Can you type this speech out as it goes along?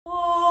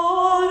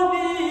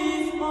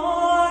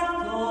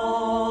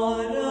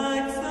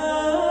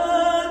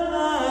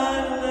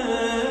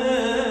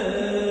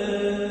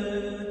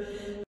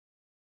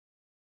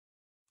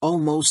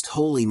Most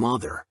Holy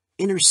Mother,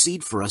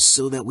 intercede for us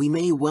so that we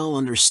may well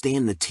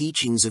understand the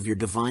teachings of your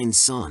divine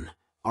Son,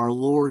 our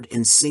Lord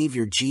and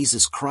Savior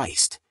Jesus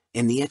Christ,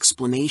 and the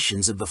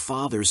explanations of the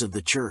Fathers of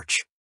the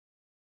Church.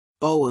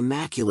 O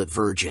Immaculate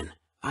Virgin,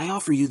 I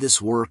offer you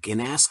this work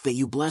and ask that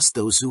you bless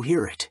those who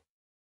hear it.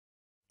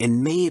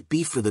 And may it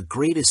be for the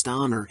greatest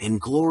honor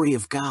and glory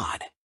of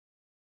God.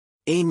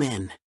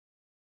 Amen.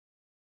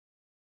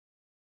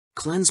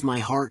 Cleanse my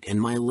heart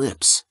and my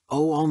lips,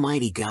 O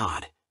Almighty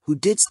God, who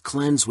didst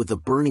cleanse with a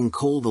burning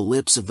coal the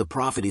lips of the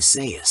prophet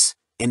Esaias,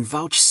 and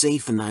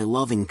vouchsafe in thy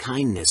loving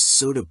kindness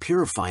so to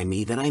purify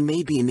me that I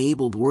may be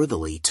enabled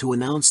worthily to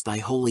announce thy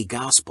holy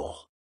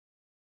gospel.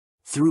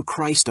 Through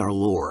Christ our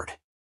Lord.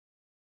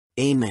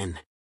 Amen.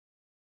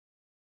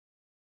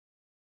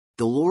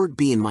 The Lord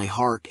be in my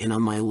heart and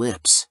on my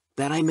lips,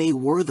 that I may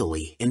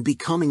worthily and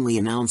becomingly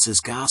announce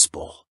his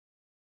gospel.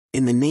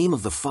 In the name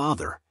of the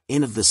Father,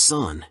 and of the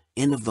Son,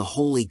 and of the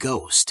Holy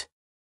Ghost.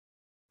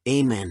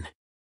 Amen.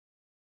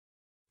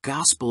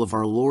 Gospel of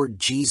our Lord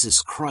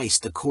Jesus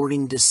Christ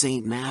according to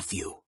St.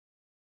 Matthew.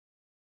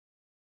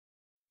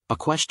 A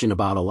question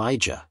about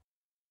Elijah.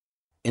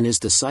 And his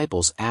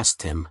disciples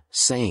asked him,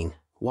 saying,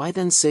 Why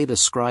then say the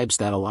scribes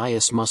that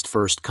Elias must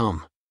first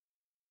come?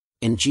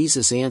 And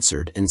Jesus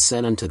answered and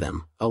said unto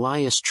them,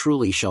 Elias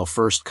truly shall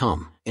first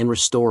come, and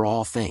restore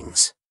all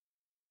things.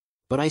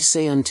 But I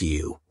say unto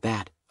you,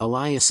 that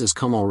Elias is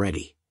come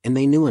already, and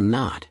they knew him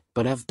not,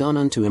 but have done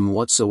unto him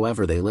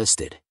whatsoever they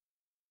listed.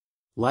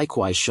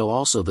 Likewise shall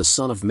also the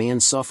Son of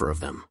Man suffer of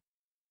them.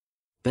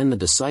 Then the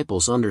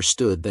disciples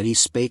understood that he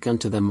spake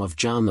unto them of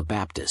John the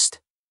Baptist.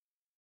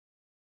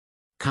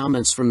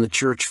 Comments from the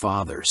Church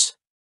Fathers.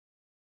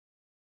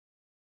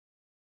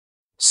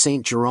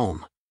 Saint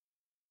Jerome.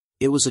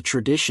 It was a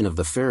tradition of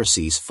the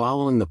Pharisees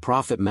following the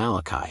prophet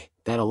Malachi,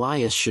 that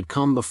Elias should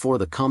come before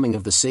the coming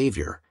of the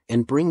Savior,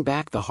 and bring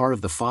back the heart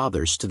of the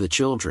fathers to the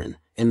children,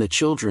 and the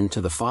children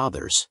to the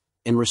fathers,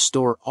 and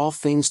restore all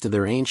things to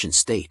their ancient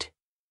state.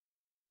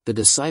 The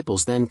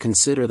disciples then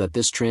consider that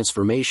this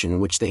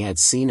transformation which they had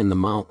seen in the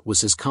mount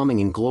was his coming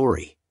in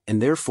glory,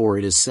 and therefore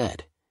it is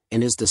said,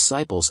 And his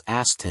disciples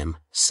asked him,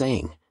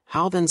 saying,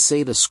 How then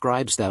say the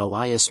scribes that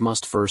Elias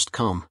must first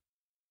come?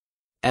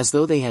 As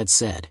though they had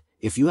said,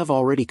 If you have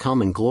already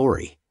come in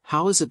glory,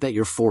 how is it that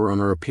your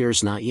forerunner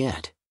appears not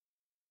yet?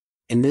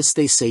 And this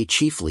they say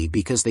chiefly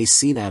because they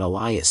see that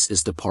Elias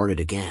is departed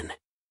again.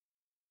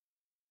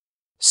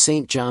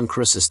 Saint John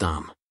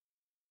Chrysostom.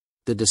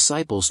 The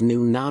disciples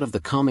knew not of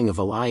the coming of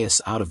Elias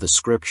out of the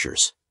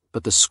Scriptures,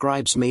 but the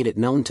scribes made it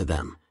known to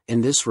them,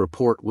 and this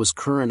report was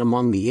current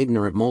among the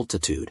ignorant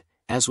multitude,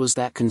 as was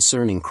that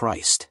concerning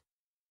Christ.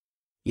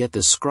 Yet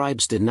the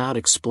scribes did not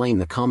explain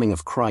the coming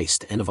of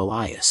Christ and of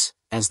Elias,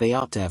 as they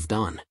ought to have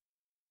done.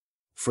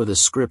 For the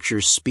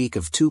Scriptures speak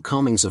of two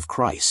comings of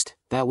Christ,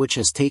 that which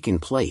has taken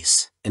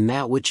place, and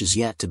that which is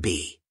yet to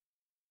be.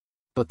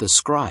 But the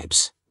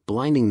scribes,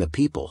 blinding the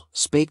people,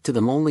 spake to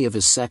them only of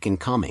his second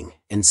coming,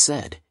 and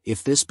said,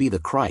 If this be the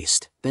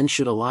Christ, then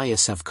should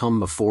Elias have come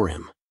before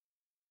him.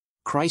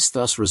 Christ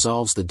thus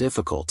resolves the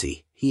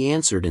difficulty. He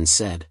answered and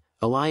said,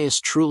 Elias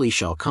truly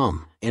shall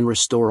come, and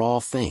restore all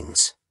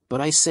things,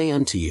 but I say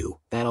unto you,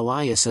 that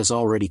Elias has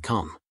already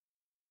come.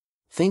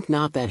 Think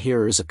not that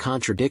here is a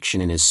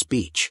contradiction in his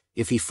speech,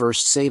 if he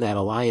first say that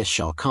Elias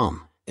shall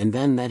come, and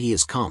then that he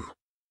is come.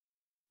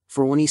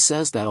 For when he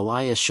says that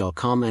Elias shall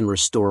come and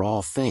restore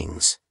all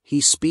things, he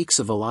speaks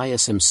of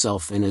Elias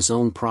himself in his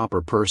own proper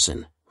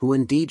person, who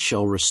indeed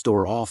shall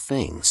restore all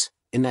things,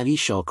 in that he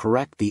shall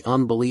correct the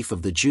unbelief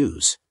of the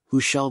Jews, who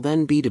shall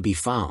then be to be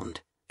found,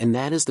 and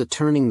that is the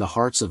turning the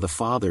hearts of the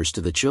fathers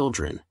to the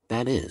children,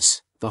 that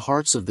is, the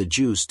hearts of the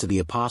Jews to the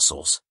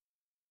apostles.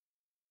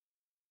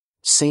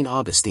 Saint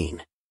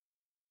Augustine.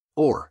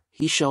 Or,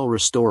 he shall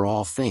restore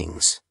all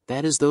things,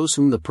 that is those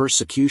whom the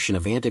persecution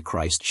of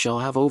Antichrist shall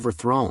have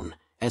overthrown,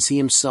 as he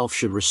himself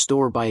should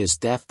restore by his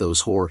death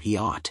those whore he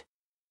ought.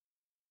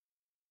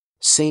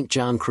 Saint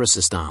John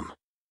Chrysostom.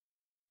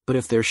 But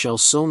if there shall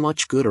so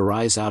much good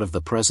arise out of the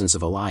presence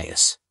of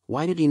Elias,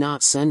 why did he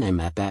not send him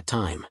at that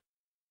time?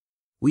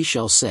 We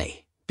shall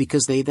say,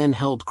 because they then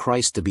held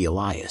Christ to be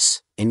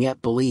Elias, and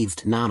yet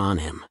believed not on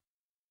him.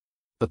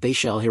 But they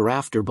shall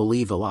hereafter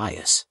believe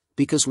Elias,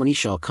 because when he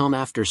shall come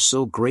after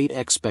so great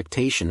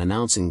expectation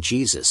announcing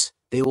Jesus,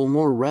 they will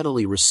more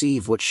readily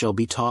receive what shall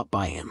be taught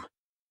by him.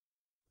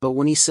 But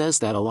when he says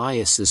that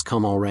Elias is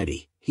come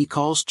already, he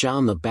calls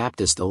John the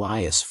Baptist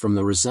Elias from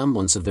the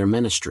resemblance of their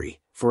ministry,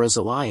 for as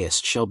Elias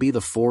shall be the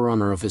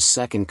forerunner of his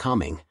second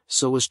coming,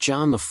 so was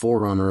John the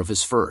forerunner of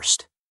his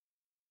first.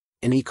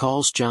 And he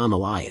calls John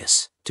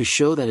Elias, to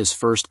show that his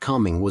first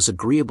coming was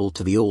agreeable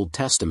to the Old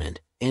Testament,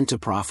 and to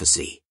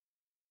prophecy.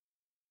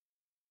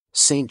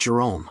 Saint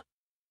Jerome.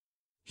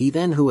 He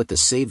then who at the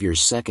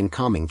Saviour's second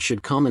coming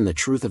should come in the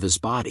truth of his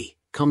body,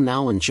 come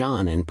now in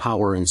John in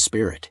power and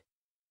spirit.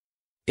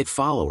 It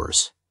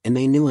followers, and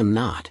they knew him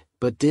not,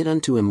 but did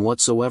unto him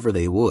whatsoever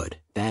they would,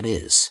 that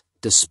is,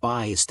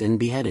 despised and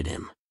beheaded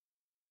him.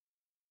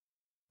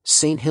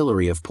 Saint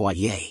Hilary of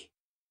Poitiers.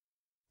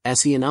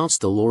 As he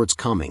announced the Lord's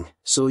coming,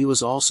 so he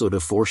was also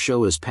to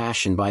foreshow his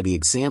passion by the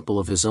example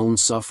of his own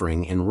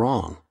suffering and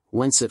wrong,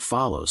 whence it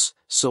follows,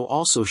 so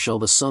also shall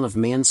the Son of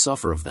Man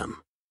suffer of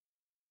them.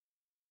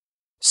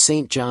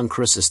 St. John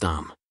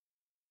Chrysostom.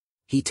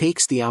 He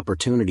takes the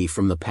opportunity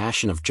from the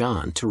Passion of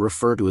John to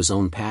refer to his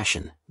own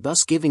passion,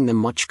 thus giving them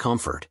much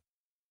comfort.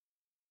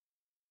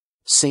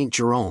 St.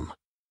 Jerome.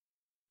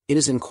 It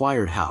is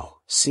inquired how,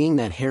 seeing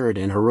that Herod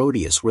and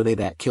Herodias were they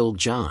that killed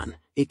John,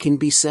 it can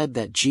be said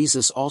that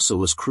Jesus also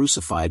was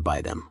crucified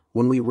by them,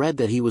 when we read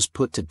that he was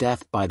put to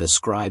death by the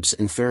scribes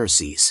and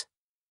Pharisees.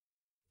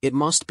 It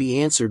must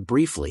be answered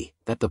briefly,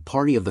 that the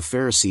party of the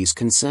Pharisees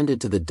consented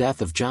to the death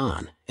of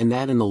John, and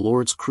that in the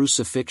Lord's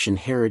crucifixion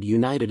Herod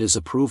united his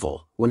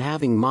approval, when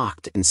having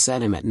mocked and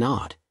set him at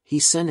naught, he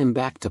sent him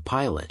back to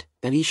Pilate,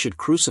 that he should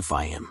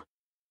crucify him.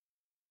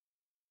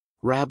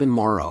 Rabbin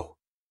Morrow.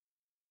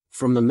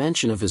 From the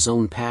mention of his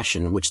own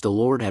passion which the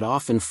Lord had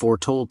often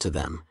foretold to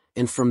them,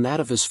 and from that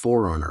of his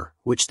forerunner,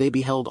 which they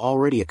beheld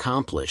already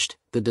accomplished,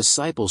 the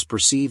disciples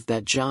perceived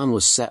that John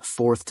was set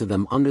forth to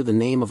them under the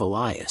name of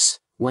Elias,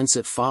 whence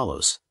it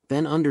follows,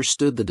 then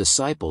understood the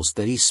disciples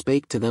that he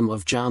spake to them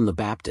of John the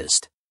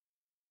Baptist.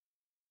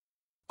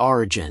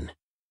 Origen.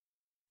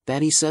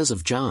 That he says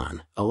of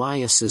John,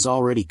 Elias is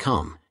already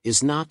come,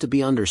 is not to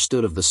be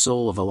understood of the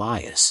soul of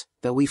Elias,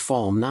 that we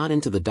fall not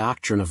into the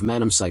doctrine of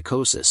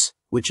metempsychosis,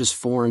 which is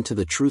foreign to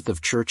the truth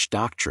of church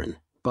doctrine,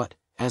 but,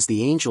 as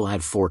the angel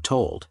had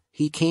foretold,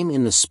 he came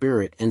in the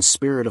spirit and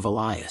spirit of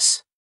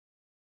Elias.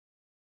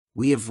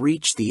 We have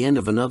reached the end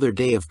of another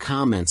day of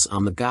comments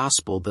on the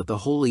gospel that the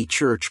Holy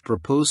Church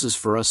proposes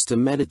for us to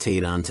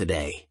meditate on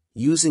today,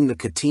 using the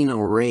Catena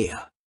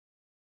Aurea.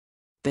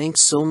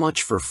 Thanks so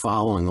much for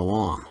following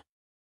along.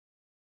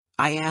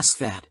 I ask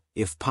that,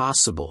 if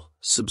possible,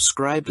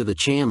 subscribe to the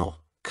channel,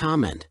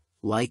 comment,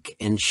 like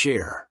and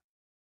share.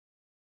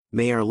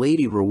 May Our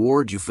Lady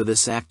reward you for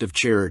this act of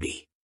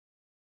charity.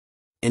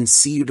 And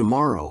see you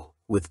tomorrow,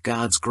 with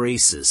God's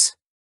graces.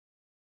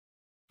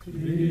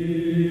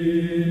 Amen.